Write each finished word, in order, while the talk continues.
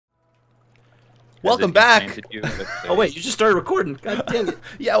Welcome back. Oh wait, you just started recording. God dang it.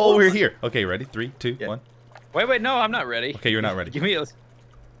 Yeah, well, we're here. Okay, ready? 3, 2, 1. Wait, no, I'm not ready. Okay, you're not ready. Give me a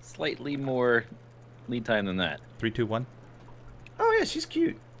slightly more lead time than that. 3, 2, 1. Oh yeah, she's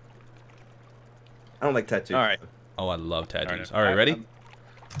cute. I don't like tattoos. All right. Oh, I love tattoos. All right, ready?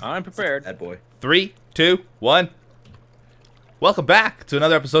 I'm prepared. Bad boy. 3, 2, 1. Welcome back to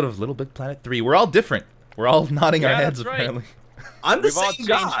another episode of Little Big Planet 3. We're all different. We're all nodding our heads, that's right. apparently. I'm the We've all same changed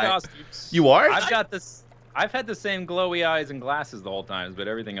guy. costumes. You are? I've got this. I've had the same glowy eyes and glasses the whole time, but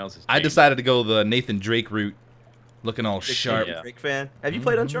everything else is changed. I decided to go the Nathan Drake route, looking all sharp. yeah. Drake fan. Have you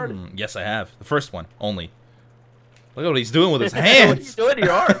played Uncharted? Yes, I have. The first one, only. Look at what he's doing with his What are hands. you doing to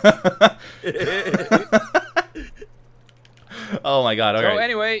your arm? Oh my god, all So right.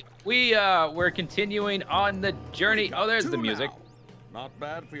 anyway, we're continuing on the journey. Oh, there's the music. Not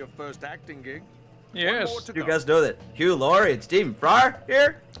bad for your first acting gig. Yes. You guys know that Hugh Laurie and Stephen Fry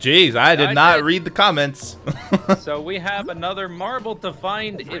here? Jeez, I did I not did. read the comments. So we have another marble to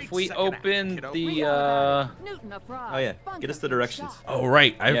find if we open the. Oh yeah, get us the directions. Oh,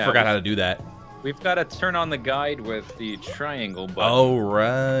 right. I Yeah, forgot how to do that. We've got to turn on the guide with the triangle button. Oh,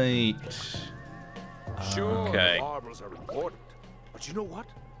 right. Sure, Okay. the marbles are important, but you know what?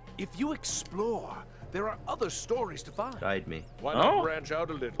 If you explore, there are other stories to find. Guide me. Why not Oh. branch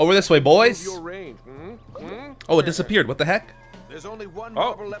out a little? Over this way, boys. Move your range. Oh, it disappeared. What the heck? There's only one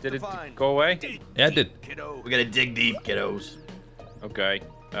marble Oh, left did to it find. go away? Yeah, it did. Kiddo. We gotta dig deep, kiddos. Okay.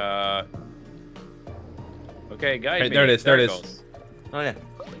 Okay, guide Right, me. there it is, there it is. goes. Oh yeah.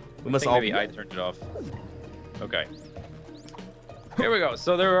 We I must think all. maybe I turned it off. Okay. Here we go.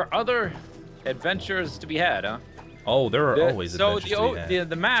 So there are other adventures to be had, huh? Oh, there are always so adventures to be had.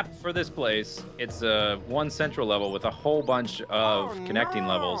 the map for this place, it's one central level with a whole bunch of connecting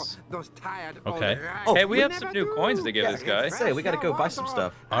levels. Okay. Oh, Hey, we have some new coins to give this guy. Say, we gotta go buy some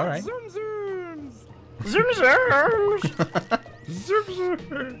stuff. All right.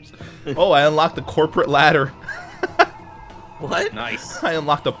 Oh, I unlocked the corporate ladder. What? Nice. I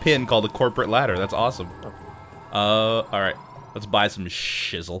unlocked a pin called the corporate ladder. That's awesome. All right. Let's buy some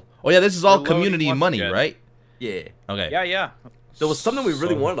shizzle. Oh yeah, this is all We're loading community once money, again. right? Yeah. Okay. Yeah. There was something we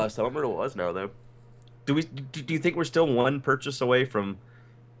really So- wanted last time. I don't remember what it was now though. Do you think we're still one purchase away from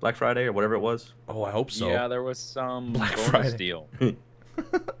Black Friday or whatever it was? Oh, I hope so. Yeah, there was some Black bonus Friday. deal.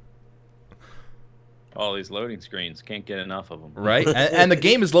 All these loading screens, can't get enough of them. Right? And the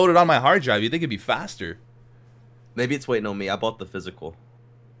game is loaded on my hard drive. You think it'd be faster? Maybe it's waiting on me. I bought the physical.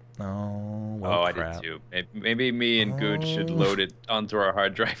 Oh, well, Oh, I crap. did too. Maybe me and Guude should load it onto our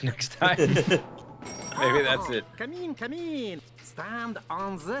hard drive next time. Maybe that's it. Come in. Stand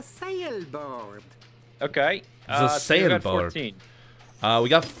on the sailboard. Okay. The so you got sailboard. 14. We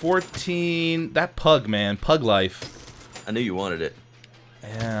got 14. That pug, man. Pug life. I knew you wanted it.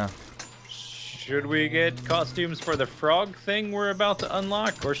 Yeah. Should we get costumes for the frog thing we're about to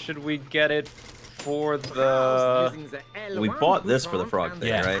unlock, or should we get it for the... We bought this for the frog thing,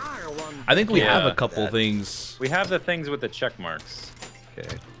 Yeah. right? I think we have Yeah. a couple That- things. We have the things with the check marks. Okay.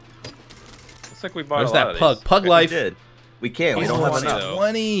 Looks like we bought There's a lot that of pug. these. Pug We life. did. We can't. We He's don't have 20 enough. though.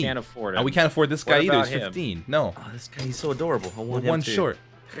 20. Can't afford it. And we can't afford this What guy either. about He's him? 15. No. Oh, this guy, he's so adorable. I We're want him one too. short.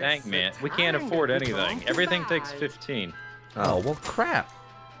 Dang, man. We can't afford anything. Everything takes 15. Oh, well, crap.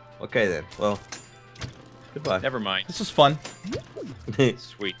 Okay then. Well, goodbye. Never mind. This was fun.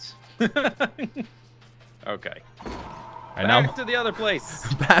 Sweet. Okay. All right, Back now to the other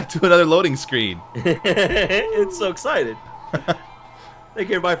place. back to another loading screen. It's so excited. Thank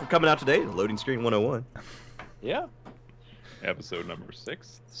you everybody for coming out today to Loading Screen 101. Yeah. Episode number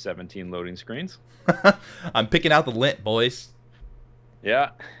 6. 17 loading screens. I'm picking out the lint, boys.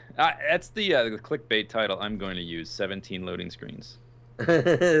 Yeah. That's the clickbait title I'm going to use. 17 loading screens.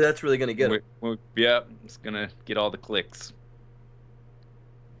 That's really gonna get it. Yeah, it's going to get all the clicks.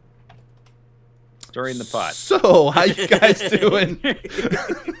 Stirring the pot. So, how you guys doing?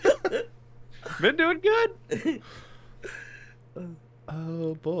 Been doing good.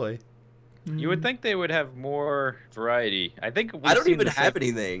 Oh boy. You would think they would have more variety. I think I don't even have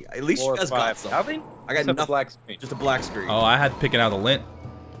anything. At least you guys got something. Nothing? I got Except the nothing. black screen. Just a black screen. Oh, I had picking out the lint.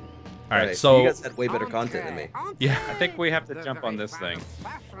 All right, you so guys had way better content than me. yeah. I think we have to jump on this thing.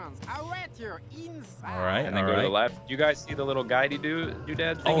 All right, And then all go to the right. left. You guys see the little guidey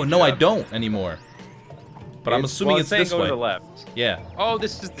doodad thing? Oh no, I don't anymore. But I'm assuming well, it's saying this go way. to the left. Yeah. Oh,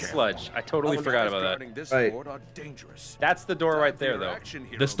 this is the sludge. I totally forgot about that. This Right. board are dangerous. That's the door right there, though. Action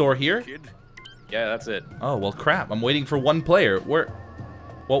hero, This door here? kid. Yeah, that's it. Oh well, crap. I'm waiting for one player. Where?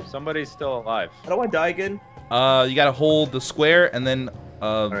 Well, Somebody's still alive. How do I die again? you gotta hold the square and then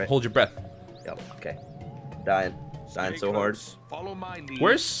right. hold your breath. Yep. Okay. Dying. Dying so hard. Follow my lead,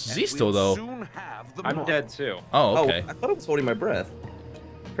 Where's and Zisteau, we'll though? soon have the I'm mark. dead too. Oh, okay. Oh, I thought I was holding my breath.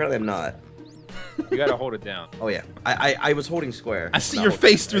 Apparently I'm not. You gotta hold it down. Oh yeah, I was holding square. I see Not your holding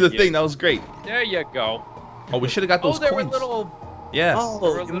face through the Yeah. thing. That was great. There you go. Oh, we should have got those Oh, there coins. were little, Yeah. Oh,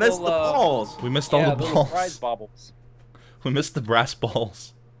 There were you missed the little, balls. We missed all yeah, the little prize balls. baubles. We missed the brass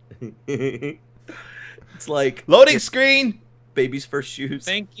balls. It's like Loading screen. baby's first shoes.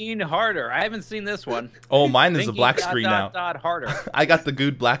 Thinking harder. I haven't seen this one. Oh, mine is a Thinking black dot, screen dot, now. dot harder. I got the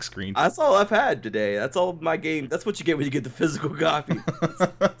Guude black screen. That's all I've had today. That's all my game. That's what you get when you get the physical copy.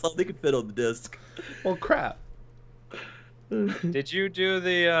 That's all they can fit on the disc. Well, crap. Did you do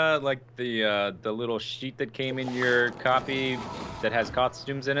the the little sheet that came in your copy that has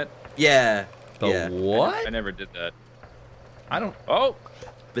costumes in it? Yeah. The yeah. what? I never did that. I don't. Oh,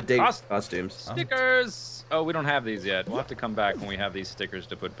 The date Cost- costumes. stickers. Oh, we don't have these yet. We'll have to come back when we have these stickers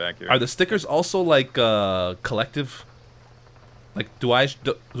to put back here. Are the stickers also like collective? Like, do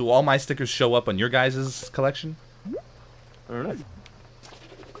all my stickers show up on your guys' collection? I don't know.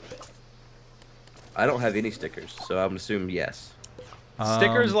 I don't have any stickers, so I'm assuming yes.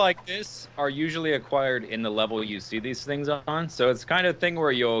 Stickers like this are usually acquired in the level you see these things on. So it's kind of thing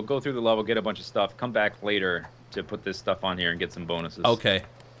where you'll go through the level, get a bunch of stuff, come back later to put this stuff on here and get some bonuses. Okay.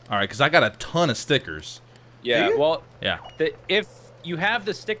 All right, because I got a ton of stickers. Yeah, Do you? well, Yeah. if you have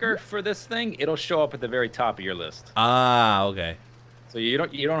the sticker for this thing, it'll show up at the very top of your list. Ah, okay. So you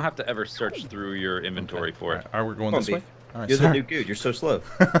don't have to ever search through your inventory for it. Are we going Come on, this way? Beef. All right, You're the sorry. new Guude. You're so slow.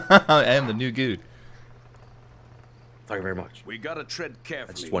 I am the new Guude. Thank you very much. We gotta tread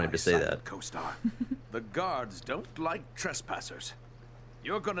carefully. just wanted my to say silent that. Co-star. The guards don't like trespassers.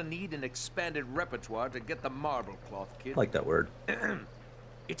 You're gonna need an expanded repertoire to get the marble cloth, kid. I like that word.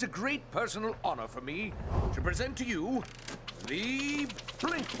 It's a great personal honor for me to present to you the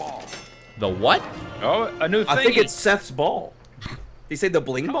Blink Ball. The what? Oh, a new thing. I think it's Seth's ball. Did he say the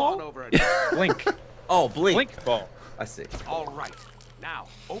bling Come on ball? over and Blink. Oh, blink. Blink ball. I see. All right. Now,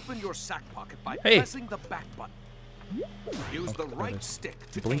 open your sack pocket by Hey. pressing the back button. Use the right stick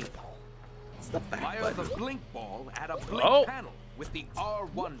to Blink aim. ball. It's the back Fire the button. blink ball at a blink Oh. panel with the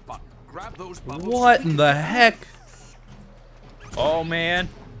R1 button. Grab those bubbles. What in the heck? Oh man.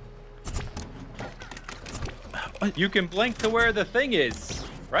 You can blink to where the thing is,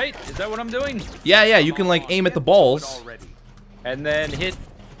 right? Is that what I'm doing? Yeah, yeah. You can like aim at the balls. Already. And then hit.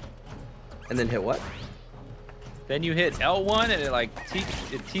 And then hit what? Then you hit L1 and it like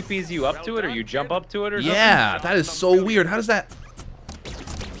it TPs you up to it, or you jump up to it, or something. Yeah, that is so weird. How does that?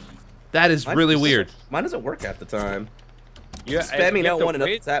 That is Mine really doesn't- weird. Mine doesn't work half the time. You, Spamming you have to L1 and wait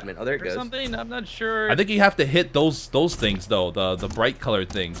nothing's happening. Oh, there it or goes. something. I'm not sure. I think you have to hit those things though, the bright colored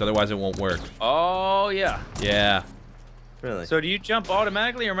things. Otherwise, it won't work. Oh yeah. Yeah. Really? So do you jump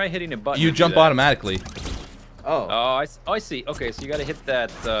automatically, or am I hitting a button? You to do jump that? automatically. Oh. Oh, I see. Okay, so you got to hit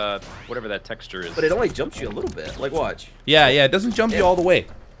that whatever that texture is. But it only jumps you a little bit. Like, watch. Yeah, yeah. It doesn't jump you Yeah. all the way.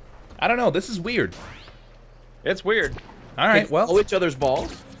 I don't know. This is weird. It's weird. All right. Follow Well. each other's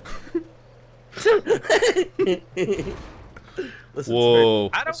balls. Listen, Whoa.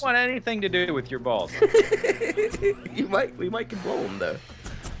 I don't want anything to do with your balls. we might can blow them though.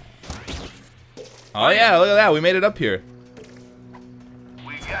 Oh yeah. Look at that. We made it up here.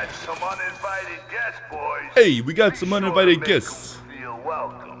 We got some uninvited guests, boys. Hey, we got Be some sure to uninvited make guests. 'em feel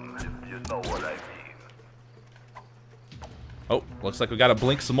welcome, if you know what I mean. Oh, looks like we gotta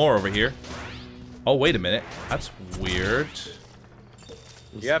blink some more over here. Oh, wait a minute. That's weird.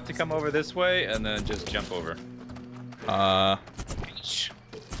 You have to come over this way and then just jump over.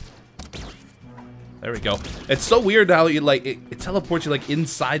 There we go. It's so weird how you like it teleports you like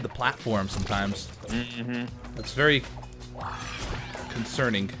inside the platform sometimes. Mm-hmm. That's very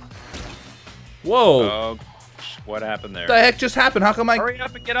concerning. Whoa! Oh, what happened there? What the heck just happened? How come I? Hurry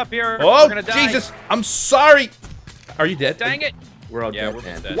up and get up here. Oh, We're gonna die. Jesus! I'm sorry. Are you dead? Dang it! We're all Yeah, dead, we're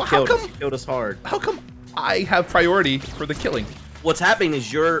man. dead. Wow, Killed how us. come- Killed us hard. How come I have priority for the killing? What's happening is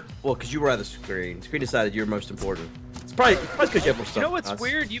because you were on the screen. Screen decided you're most important. It's probably because you have more stuff. You know what's than us.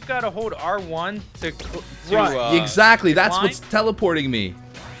 weird? You've got to hold R1 to Right, Exactly. That's climb? what's teleporting me.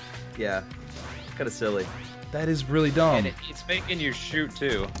 Yeah. Kind of silly. That is really dumb. And it's making you shoot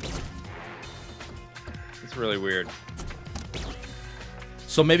too. It's really weird.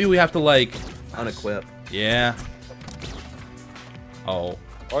 So maybe we have to like. Unequip. Yeah. Oh.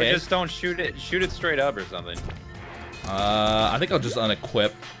 Or Okay. just don't shoot it. Shoot it straight up or something. I think I'll just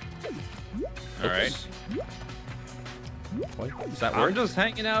unequip. All right. Oops. What? Does that I'm work? just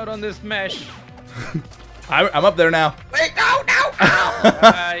hanging out on this mesh. I'm up there now. Wait, no!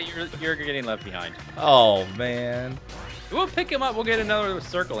 You're getting left behind. Oh man. We'll pick him up. We'll get another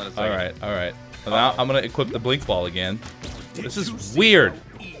circle in a second. All right. All right. Now I'm gonna equip the blink ball again. This is weird.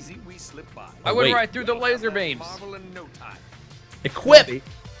 Easy we slip by. I went wait. right through the laser beams. Marvel in no time. Equip.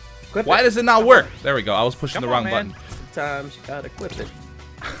 Equip Why it. does it not work? There we go. I was pushing Come the wrong on, man. button. Sometimes you gotta equip it.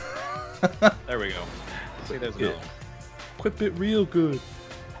 There we go. See, there's another one. Equip it real good.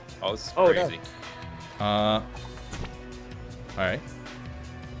 Oh, this is Oh, no. crazy. All right.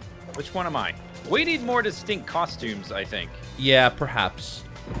 Which one am I? We need more distinct costumes, I think. Yeah, perhaps.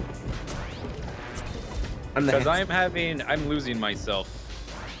 I'm the Because handsome- I'm losing myself.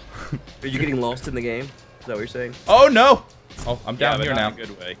 Are you getting lost in the game? Is that what you're saying? Oh no! Oh, I'm down but here not now. in a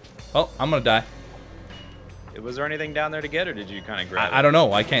good way. Oh, I'm gonna die. Was there anything down there to get, or did you kind of grab it? I don't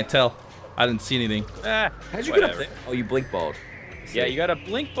know. I can't tell. I didn't see anything. Ah, How'd you get up whatever. there? Oh, you blink balled. Yeah, you got a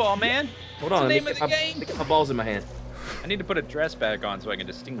blink ball, man. Hold What's on. the Let name me of get the my, game? let me get my balls in my hand. I need to put a dress back on so I can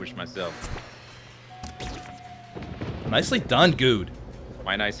distinguish myself. Nicely done, Guude.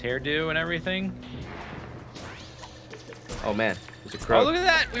 My nice hairdo and everything. Oh man, there's a crow. Oh, look at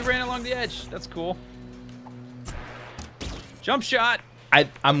that! We ran along the edge. That's cool. Jump shot.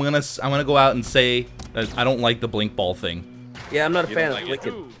 I'm gonna go out and say that I don't like the blink ball thing. Yeah, I'm not a You fan don't of like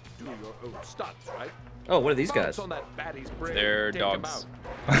it? blinking. Do your own stunts, right? Oh, what are these guys? Bounce on that baddie's brain. They're Take 'em dogs.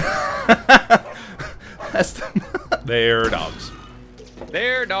 out. They're dogs.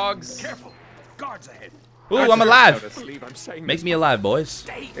 They're dogs. Careful. Guards ahead. Ooh, I'm alive. Believe I'm saying Make this. me alive, boys.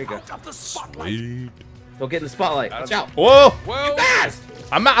 Stay There you go. out of the spotlight. Sweet. Don't get in the spotlight. Watch out. Whoa! Whoa! Guys!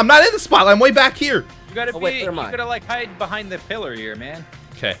 I'm not in the spotlight. I'm way back here. You gotta Oh, wait, be. where am You I? gotta like hide behind the pillar here, man.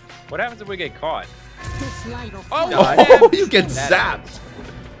 Okay. What happens if we get caught? This light of Oh, Die. man. Oh, you get That- zapped.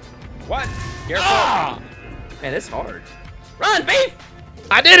 What? Careful. Ah! Man, it's hard. Run, beef!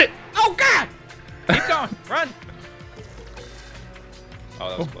 I did it. Oh God! Keep going. Run. Oh,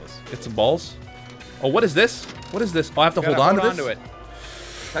 that was close. Get some balls. Oh, what is this? What is this? Oh, I have to You hold gotta on to this. onto it.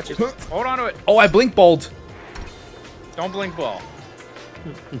 Touch it. Hold on to it. Oh, I blink balled. Don't blink ball.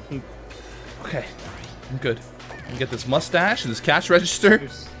 Okay, I'm good. I can get this mustache and this cash register.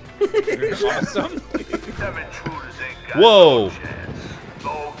 You're awesome. Them intruders ain't got Whoa. no chance.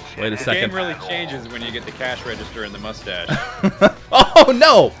 No Wait a chance. The second. game really changes when you get the cash register and the mustache. Oh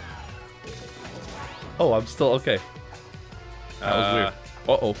no! Oh, I'm still okay. That was weird.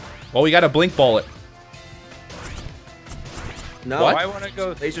 Uh-oh. Well, we gotta blink ball it. No. What? I want to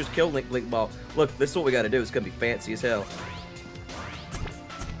go. Lasers kill blink ball. Look, this is what we gotta do. It's gonna be fancy as hell.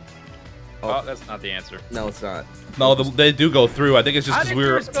 Oh, that's not the answer. No, it's not. No, they do go through. I think it's just How because did we were.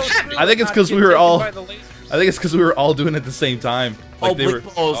 yours go through I think and it's not 'cause get we were taken all- by the lasers? I think it's because we were all doing it at the same time. Like Oh, they were.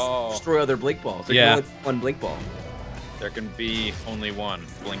 blink balls Oh. destroy other blink balls. There Yeah. can only be one blink ball. There can be only one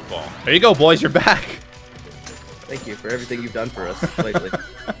blink ball. There you go, boys. You're back. Thank you for everything you've done for us lately.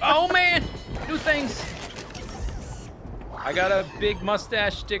 Oh man, new things. I got a big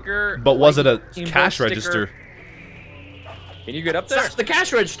mustache sticker. But was it a lightning bolt cash sticker. register? Can you get up there? Search the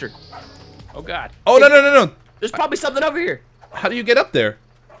cash register. Oh god. Oh no! There's probably something over here. How do you get up there?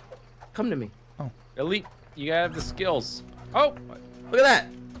 Come to me. Elite, you gotta have the skills. Oh, Look at that.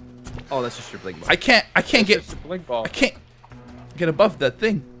 Oh, that's just your blink ball. I can't get. it's a blink ball. I can't get above that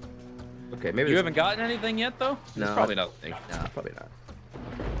thing. Okay, maybe You there's- haven't gotten anything yet, though. No. It's probably not a thing. Nah, probably not.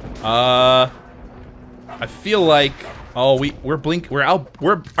 I feel like our blinks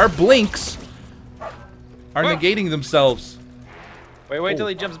are Whoa. negating themselves. Wait till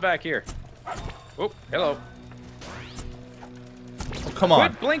he jumps back here. Oh, hello. Oh, come on.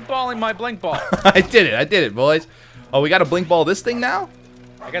 Quit blink balling my blink ball. I did it, boys. Oh, we got to blink ball this thing now?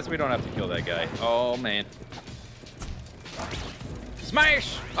 I guess we don't have to kill that guy. Oh man.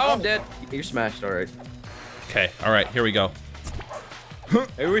 Smash! Oh, I'm dead. You're smashed, alright. Okay, all right, here we go.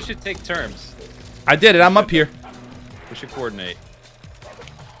 Maybe we should take turns. I did it. I'm up here. We should coordinate.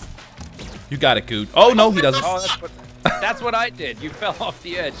 You got it, Guude. Oh, no, he doesn't. Oh, that's what I did. You fell off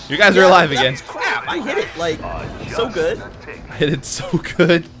the edge. You guys are alive again. Crap, I hit it like so good. I hit it so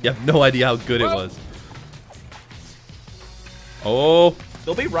good. You have no idea how good it was. Oh.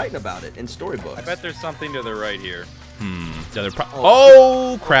 They'll be writing about it in storybooks. I bet there's something to the right here. The other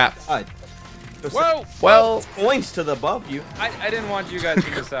oh, crap. God. There's Whoa! Well, coins to the above you. I didn't want you guys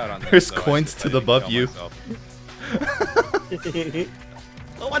to miss out on this. There's so I coins just- to I the didn't above kill you. myself.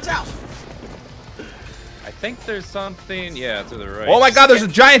 Oh, watch out! I think there's something, yeah, to the right. oh my God, there's a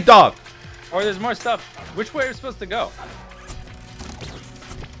giant dog. Or there's more stuff. Which way are we supposed to go?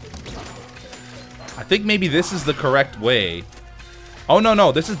 I think maybe this is the correct way. Oh,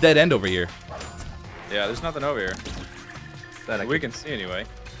 no, this is dead end over here. Yeah, there's nothing over here. That I We can see anyway.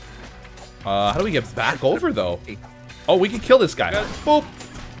 How do we get back over, though? Oh, we can kill this guy. Good. Boop.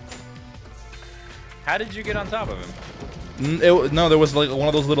 How did you get on top of him? No, there was like one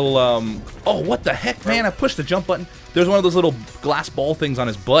of those little. Oh, what the heck, man! I pushed the jump button. There's one of those little glass ball things on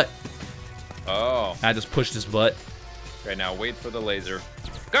his butt. Oh. I just pushed his butt. Okay, now wait for the laser.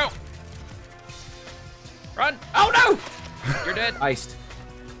 Go! Run! Oh no! You're dead. Iced.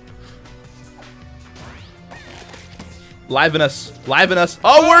 Liven us. Liven us.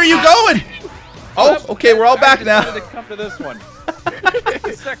 Oh, where are you going? Oh, okay, we're all back now. I decided to come to this one.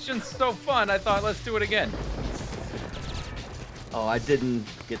 This section's so fun, I thought, let's do it again. Oh, I didn't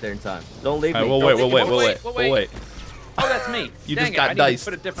get there in time. Don't leave me. All right, we'll wait. Oh, that's me. You Dang just got I need diced.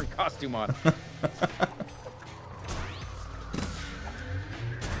 to put a different costume on.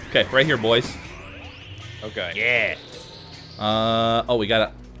 Okay, right here, boys. Okay. Yeah. Oh, we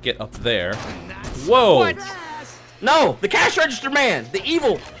gotta get up there. Whoa. What? No, the cash register man, the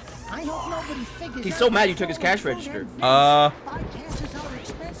evil. I hope nobody figures He's so mad you took his cash register. I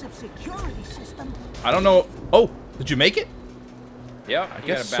don't know. Oh, did you make it? Yep, I you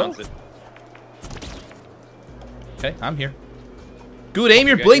guess gotta bounce so. it. Okay, I'm here. Good, aim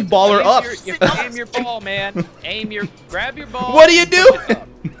your Okay, blink baller up. You have to aim your ball, man. Grab your ball. What are you and push it doing? up.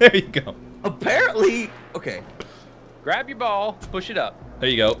 There you go. Apparently, okay. Grab your ball, push it up. There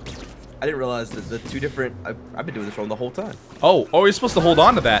you go. I didn't realize that the two different. I've been doing this wrong the whole time. Oh, you're supposed to hold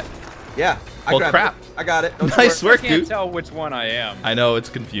on to that. Yeah. Well, grabbed crap. it. I got it. Don't you Nice worry. work, I can't dude. tell which one I am. I know, it's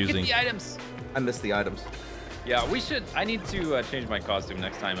Get confusing. the items. I missed the items. Yeah, we should. I need to change my costume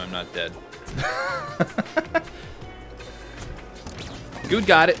next time I'm not dead. Good,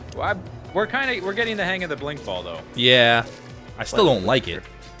 got it. Well, we're getting the hang of the blink ball though. Yeah. I still don't like it.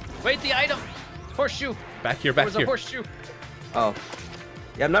 Wait, the item. Horseshoe. Back here, There back was a here. horseshoe. Oh.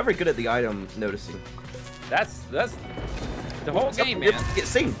 Yeah, I'm not very good at the item noticing. That's the whole game, man. Get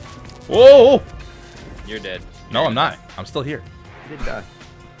seen. Whoa! You're dead. No, You're I'm gonna not. I'm still here. You didn't die. die.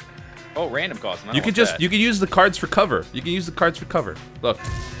 Oh, random costume. I You don't can want just that. you can use the cards for cover. You can use the cards for cover. Look.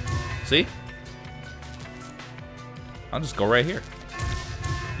 See? I'll just go right here.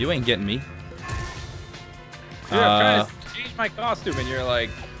 You ain't getting me. Dude, I'm trying to change my costume, and you're like,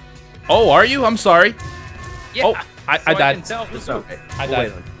 Oh, are you? I'm sorry. yeah. Oh, I So died. can tell It's who's okay. I We'll died.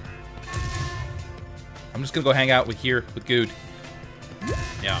 wait on it. I'm just gonna go hang out with Guude.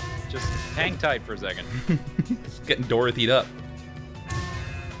 Yeah, just hang tight for a second. It's getting Dorothy'd up.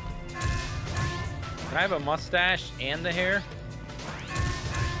 Can I have a mustache and the hair?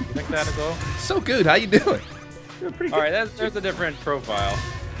 You think that'll go? So good. How you doing? You're pretty All good. right, there's a different profile.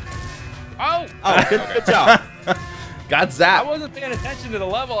 Oh! Oh, good job. Got I zapped. wasn't paying attention to the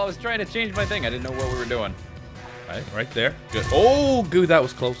level. I was trying to change my thing. I didn't know what we were doing. Right there. Good. Oh, Guude, that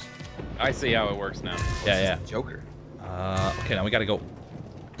was close. I see how it works now. Yeah. Joker. Okay, now we gotta go.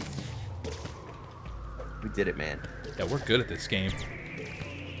 We did it, man. Yeah, we're good at this game.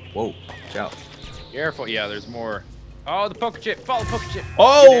 Whoa. Watch out. Careful. Yeah, there's more. Oh, the poker chip. Follow the poker chip.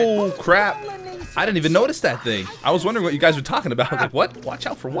 Oh, crap. I didn't even notice that thing. I was wondering what you guys were talking about. I was like, what? Watch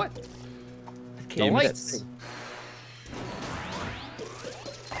out for what? The Game is- lights.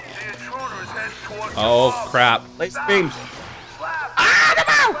 The intruders head towards Oh, the mob. crap. Late streams.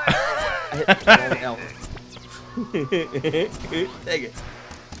 Dang it.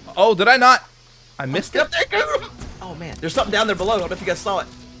 Oh, did I not? I missed Get it. up there, go. Oh man, there's something down there below. I don't know if you guys saw it.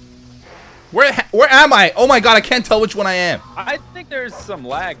 Where am I? Oh my god, I can't tell which one I am. I think there's some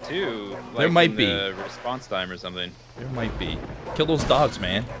lag too. Like There might in be. the response time or something. There might be. Kill those dogs,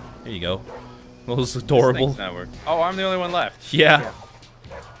 man. There you go. Those This adorable. thing's not working. Oh, I'm the only one left. Yeah.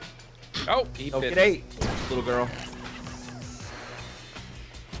 Oh, he Oh, bit. get 8, little girl.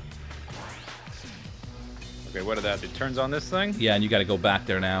 Okay, what did that do? Turns on this thing? Yeah, and you gotta go back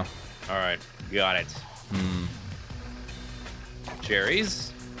there now. All right, got it. Hmm.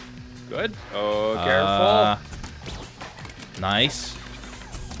 Cherries. Good. Oh, careful. Nice.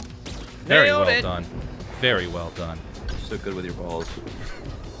 Very Nailed well it. done. Very well done. So good with your balls.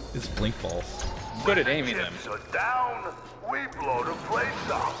 It's blink balls. Good at aiming them. Chips are down. We blow the place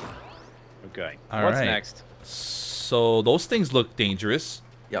up. Okay. All What's right. next? So those things look dangerous.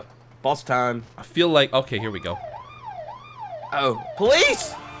 Yep. Boss time. I feel like okay, here we go. Oh,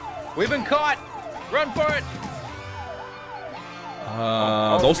 police! We've been caught. Run for it.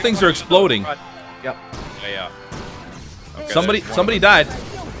 Those things are exploding. Yep. Yep. Yeah. Okay, Somebody there's one. somebody died.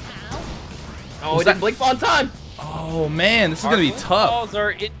 Oh, Was it that- didn't blink on time. Oh man, this is Our gonna be blink tough. Balls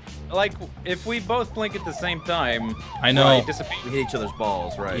are it. Like if we both blink at the same time. I know. they dissipate. We hit each other's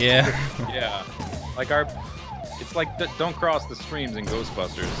balls, right? Yeah. Yeah. Like our. It's like don't cross the streams in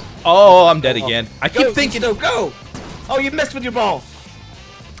Ghostbusters. Oh, I'm dead again. I keep Go, thinking. Zisteau, go! Oh, you messed with your ball.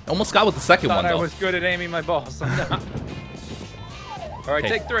 Almost got with the second Thought one I though. was good at aiming my balls. I'm not. All right,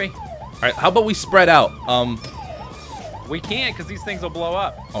 Okay. take 3. All right, how about we spread out? We can't because these things will blow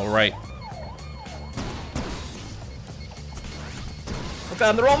up. All right. I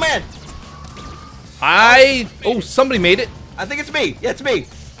found the wrong man. Oh, somebody made it. I think it's me. Yeah, it's me.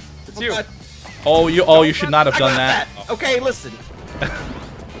 It's you. Oh, you should not have done that. Okay, listen.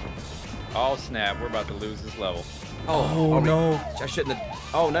 Oh snap! We're about to lose this level. Oh no. I shouldn't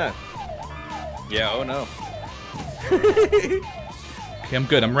have. Oh no. Yeah. Oh no. Okay, I'm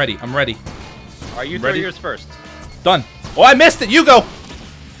good. I'm ready. I'm ready. All right, you throw Ready? yours first. Done. Oh, I missed it. You go.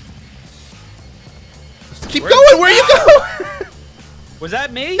 Just keep Where's going. the- Where you go? Was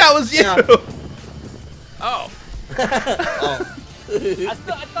that me? That was you. Yeah. Oh. Oh. I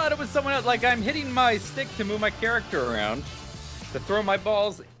thought it was someone else. Like I'm hitting my stick to move my character around, to throw my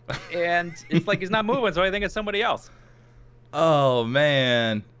balls, and it's like he's not moving, so I think it's somebody else. Oh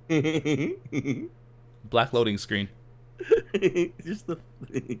man. Black loading screen. Just the.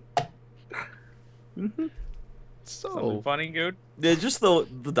 Something funny, Guude? Yeah, just the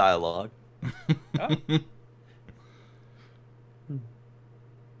dialogue. Oh. I'm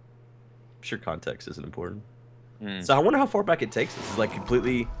sure context isn't important. Hmm. So I wonder how far back it takes us. Is it like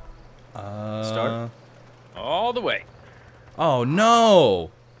completely start? All the way. Oh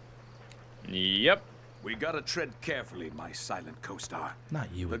no. Yep. We gotta tread carefully, my silent co-star.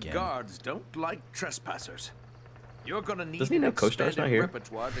 Not you The again. guards don't like trespassers. You're gonna need Doesn't he an know co-star's not expanded here?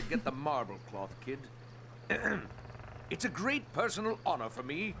 repertoire to get the marble cloth, kid. It's a great personal honor for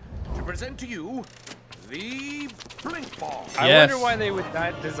me to present to you the blink ball. I Yes. wonder why they would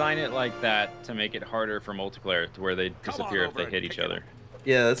design it like that to make it harder for multiplayer, to where they Come on disappear if over they and hit pick each it other. up.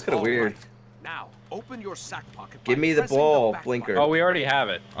 Yeah, that's kind of All weird. right. Now, open your sack pocket. Give by me the pressing ball, back blinker. button. Oh, we already have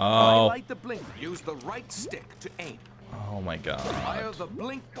it. Oh. Highlight the blink. Use the right stick to aim. Oh my Fire god. the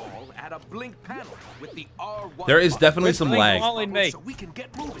blink ball at a blink panel with the R1 There is button. definitely some Blink lag. ball in me. So we can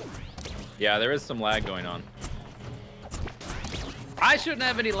get moving. Yeah, there is some lag going on. I shouldn't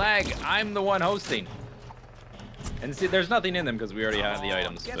have any lag. I'm the one hosting. And see, there's nothing in them because we already have the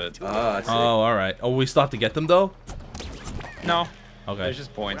items. But I see. Oh, all right. Oh, we still have to get them though. no, Okay. there's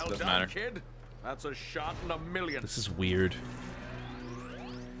just points. Well Doesn't done, matter. kid. That's a shot in a million. This is weird.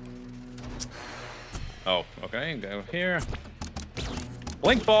 Oh, okay. Go here.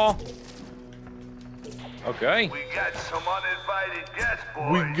 Blink ball. Okay. We got some uninvited guests,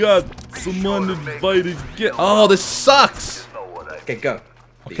 boys. We got some uninvited get. Oh, this sucks. You know what I Okay, go.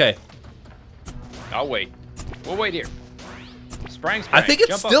 Okay. I'll wait. We'll wait here. Sprang. I think it's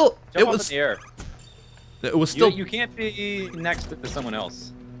Jump still- Up. Jump it up was- in the air. It was still. You can't be next to someone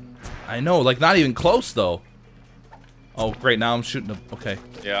else. I know, like not even close though. Oh, great. Now I'm shooting. Okay.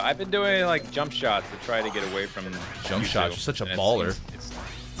 Yeah, I've been doing like jump shots to try to get away from Jump you shots, two, you're such a and it baller. It's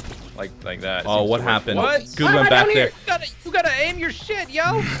like that. It Oh, seems what to work. happened? What? Guude went back there. You gotta aim your shit, yo.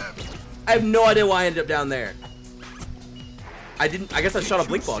 I have no idea why I ended up down there. I guess I shot a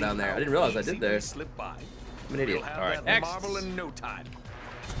blink ball down there. I didn't realize I did there. Slip by. I'm an idiot. You'll have All right, that X. marble in no time.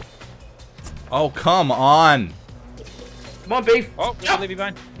 Oh, come on. Come on, beef. Oh, I'll leave you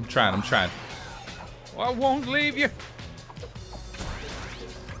behind. I'm trying. I'm trying. I won't leave you.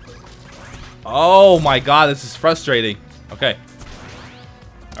 Oh my god, this is frustrating. Okay.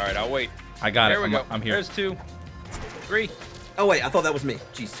 All right, I'll wait. I got There it. we go. I'm here. There's 2, 3. Oh wait, I thought that was me.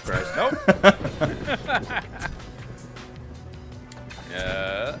 Jesus Christ. Nope.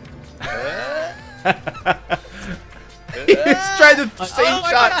 Yeah. He's trying the same Oh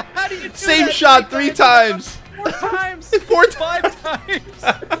my shot. God, how do you do Same that? shot 3 times. 4 times. 4 5 times.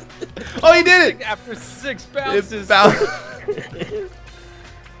 Oh, he did it. After 6 It bounces. bounced.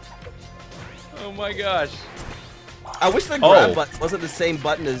 Oh my gosh. I wish the grab button wasn't the same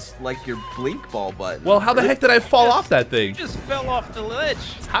button as like your blink ball button. Well, how the heck did I fall off that thing? You just fell off the ledge.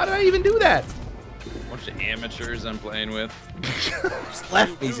 How did I even do that? Bunch of amateurs I'm playing with. Just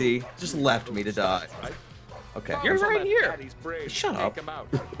left me, Z. Just left me to die. Okay. You're right here. Shut up.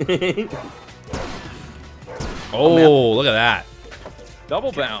 Oh, look at that.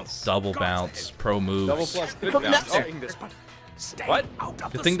 Double bounce. Double bounce. Pro moves. Double plus good From bounce. that- What?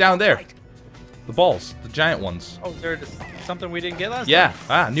 The thing down there. The balls. The giant ones. Oh, there's something we didn't get last Yeah. time?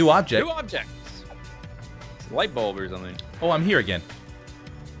 Ah, new object. New objects. It's a light bulb or something. Oh, I'm here again.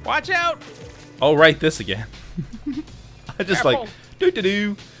 Watch out! Oh, right, this again. I just Careful. like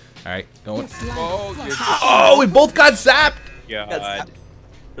do. All right, going. Oh, you're just... Oh, we both got zapped. God.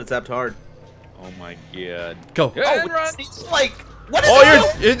 It zapped hard. Oh my god. Go. Good Oh, run. it's like what is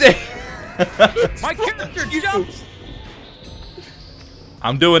Oh, it? you're. My character jumps.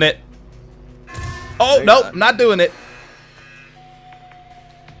 I'm doing it. Oh, you're nope, not. not doing it.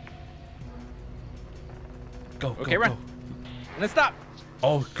 Go. Okay, go, run. go. And then stop.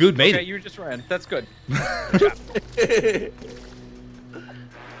 Oh, good, made Okay, it. you just ran. That's good. Good job.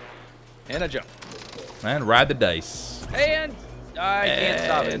 And a jump. Man, ride the dice. And I can't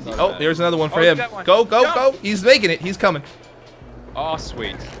stop it. And- oh, there's another one for Oh, you him. got one. Go, go, Jump. go. He's making it. He's coming. Oh,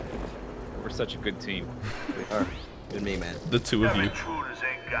 sweet. We're such a good team. We are. Good me, man. The two of Them you. intruders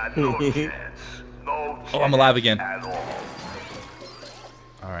ain't got no chance. No chance. Oh, I'm alive again. At all.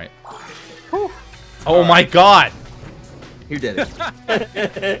 All right. Oh my God. You did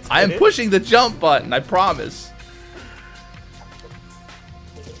it. I am pushing the jump button. I promise.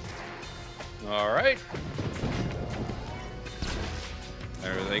 All right.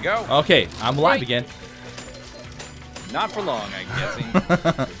 There they go. Okay, I'm alive Right. again. Not for long, I'm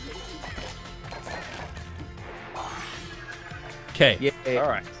guessing. Okay. Yeah. All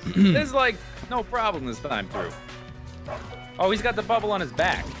right. This is like no problem this time through. Oh, he's got the bubble on his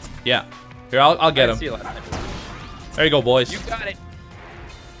back. Yeah. Here, I'll get I see him. a lot. There you go, boys. You got it.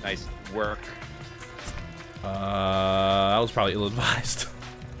 Nice work. That was probably ill-advised.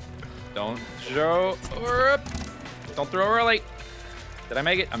 Don't throw. Don't throw early. Did I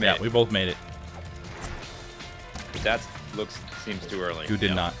make it? I made Yeah, it. we both made it. That seems too early. You did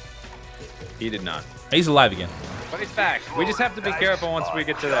Yeah. not. He did not. He's alive again. But he's back. We just have to be careful once we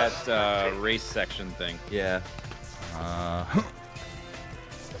get to that race section thing. Yeah.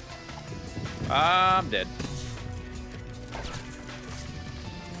 I'm dead.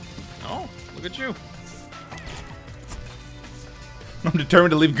 Oh, look at you. I'm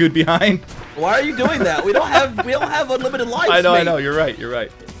determined to leave Guude behind. Why are you doing that? We don't have unlimited lives. I know, mate. I know. You're right. You're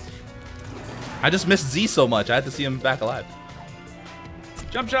right. I just missed Z so much. I had to see him back alive.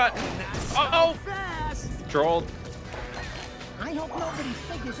 Jump shot. Oh, Fast. trolled. I hope nobody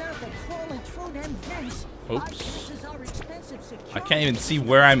figures out that crawling through them vents. Oops. bypasses our expensive security. I can't even see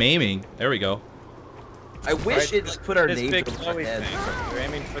where I'm aiming. There we go. I wish it like put our This names big over our glowy heads. thing. You're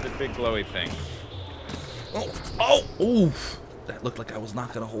aiming for the big glowy thing. Oh, oof. That looked like I was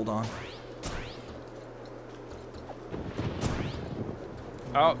not gonna hold on.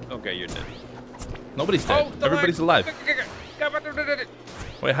 Oh, okay, you're dead. Nobody's dead. the Everybody's leg. alive.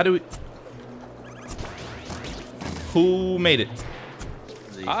 Wait, how do we? Who made it?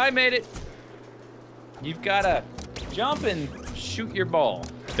 Z. I made it. You've got to jump and shoot your ball.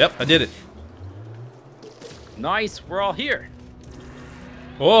 Yep, I did it. Nice, we're all here.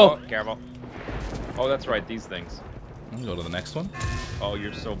 Whoa. Oh, careful. Oh, that's right, these things. I'll go to the next one. Oh,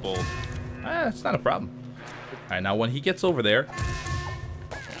 you're so bold. It's not a problem. All right, now when he gets over there.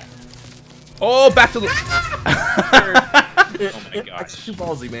 Oh, back to the. Oh my That's gosh. too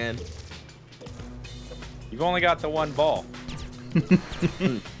ballsy, man. You've only got the one ball.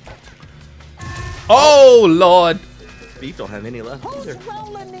 Oh Lord. Beef don't have any left Who's either.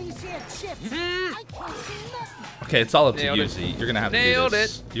 rolling these here chips? I can't see nothing. Okay, it's all up to Nailed you, it. Z. You're gonna have to do Nailed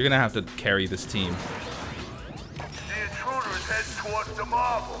this. You're gonna have to carry this team. The intruder is heading towards the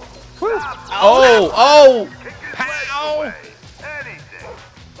marble. Oh! Kick his Pow! legs away. Anything.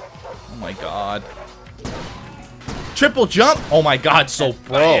 Oh my God. Triple jump! Oh my God, so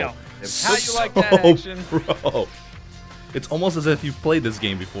pro. Bam. How you like that action? Pro. It's almost as if you've played this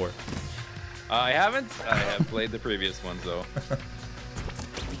game before. I haven't. I have played the previous ones though.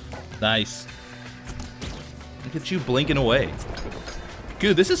 Nice. Look at you blinking away.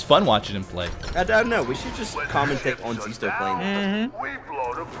 Dude, this is fun watching him play. I don't know. We should just commentate on Zisteau playing. We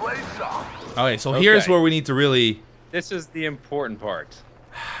blow the place up. Okay, so here's Okay. where we need to really. This is the important part.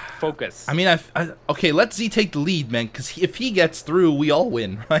 Focus. I mean, okay, let Z take the lead, man, because if he gets through, we all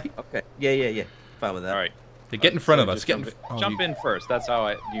win, right? Okay. Yeah. Fine with that. All right. They get in front of us. Just Get in, jump in first. That's how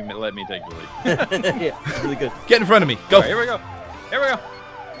you let me take the lead. Yeah, really good. Get in front of me. Go. All right, here we go. Here we go.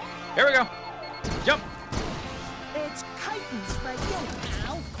 Here we go. Jump. It's Chitin's for you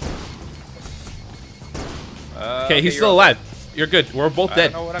now. Okay, he's you're still up. alive. You're good. We're both I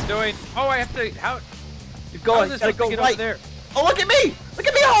dead. don't know what I'm doing. Oh, I have to. How? Keep How going. is this Gotta supposed go to get right. over there? Oh, look at me! Look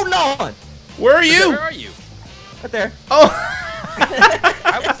at me holding on! Where are you? Where are you? Right there. Oh.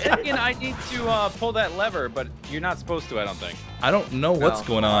 I was thinking I need to pull that lever, but you're not supposed to. I don't think. I don't know what's No.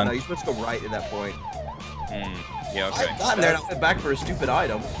 going on. No, you're supposed to go right at that point. Yeah. Okay. I got in there and I went back for a stupid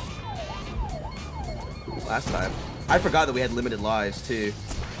item. Last time. I forgot that we had limited lives, too.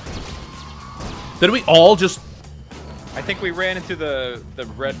 Did we all just? I think we ran into the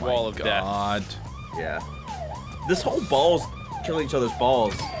red wall of death. God. Yeah. This whole balls killing each other's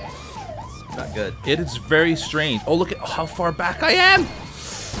balls. It's not good. It is very strange. Oh, look at how far back I am.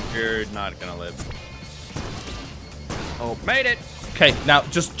 You're not gonna live. Oh, Made it. Okay, now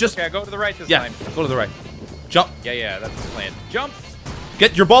just Okay, go to the right this yeah, time. go to the right. Jump. Yeah, that's the plan. Jump.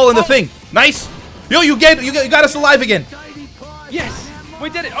 Get your ball in the thing. Nice. Yo, you got us alive again. Yes. We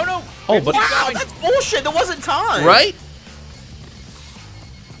did it! Oh no! Oh, We have to but- keep Wow, going. that's bullshit. There wasn't time. Right?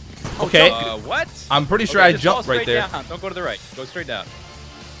 Okay. What? I'm pretty sure Okay, I just fall jumped right straight there. Down. Don't go to the right. Go straight down.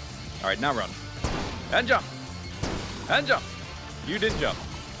 All right, now run. And jump. And jump. You didn't jump.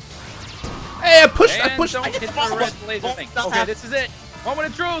 Hey, I pushed. And I pushed. don't I get hit the the ball. red laser Ball thing. not Okay, happen. this is it. Moment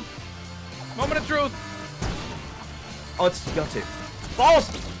of truth. Moment of truth. Oh, it's got to. Balls.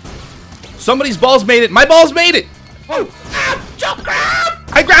 Somebody's balls made it. My balls made it. Oh, ah, jump grab.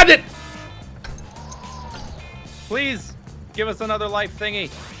 I grabbed it. Please give us another life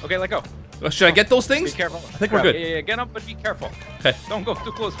thingy. Okay, let go. Should I get those Be things? careful. I think we're good. Yeah, get up, but be careful. Okay. Don't go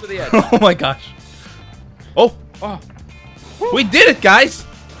too close to the edge. Oh my gosh. Oh, Oh, we did it, guys.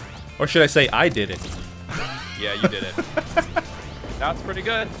 Or should I say I did it? yeah, you did it. That's pretty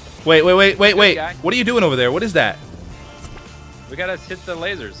good. Wait. guy. What are you doing over there? What is that? We gotta hit the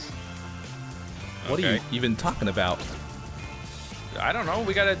lasers. What are you Okay. even talking about? I don't know.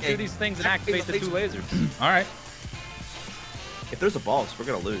 We gotta do Hey, these things and activate the 2 lasers. All right. If there's a balls, we're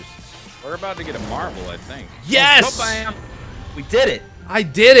gonna lose. We're about to get a marble, I think. Yes! Oh, bam! We did it. I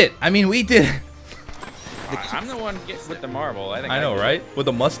did it. I mean, we did it. I'm the one with the marble. I think. I know, did right? With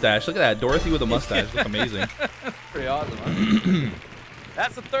a mustache. Look at that. Dorothy with a mustache. Look amazing. it. Pretty awesome. Huh?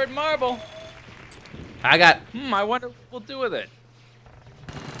 That's the 3rd marble. I got I wonder what we'll do with it.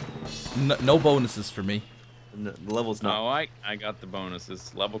 no bonuses for me. The level's not. Oh, I got the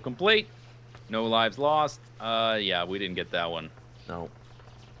bonuses. Level complete. No lives lost. Yeah, we didn't get that one. No.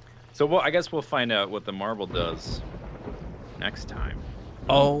 So I guess we'll find out what the marble does next time.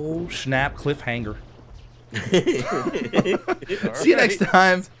 Oh, snap. Cliffhanger. All See you next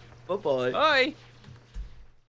time. Bye bye. Bye.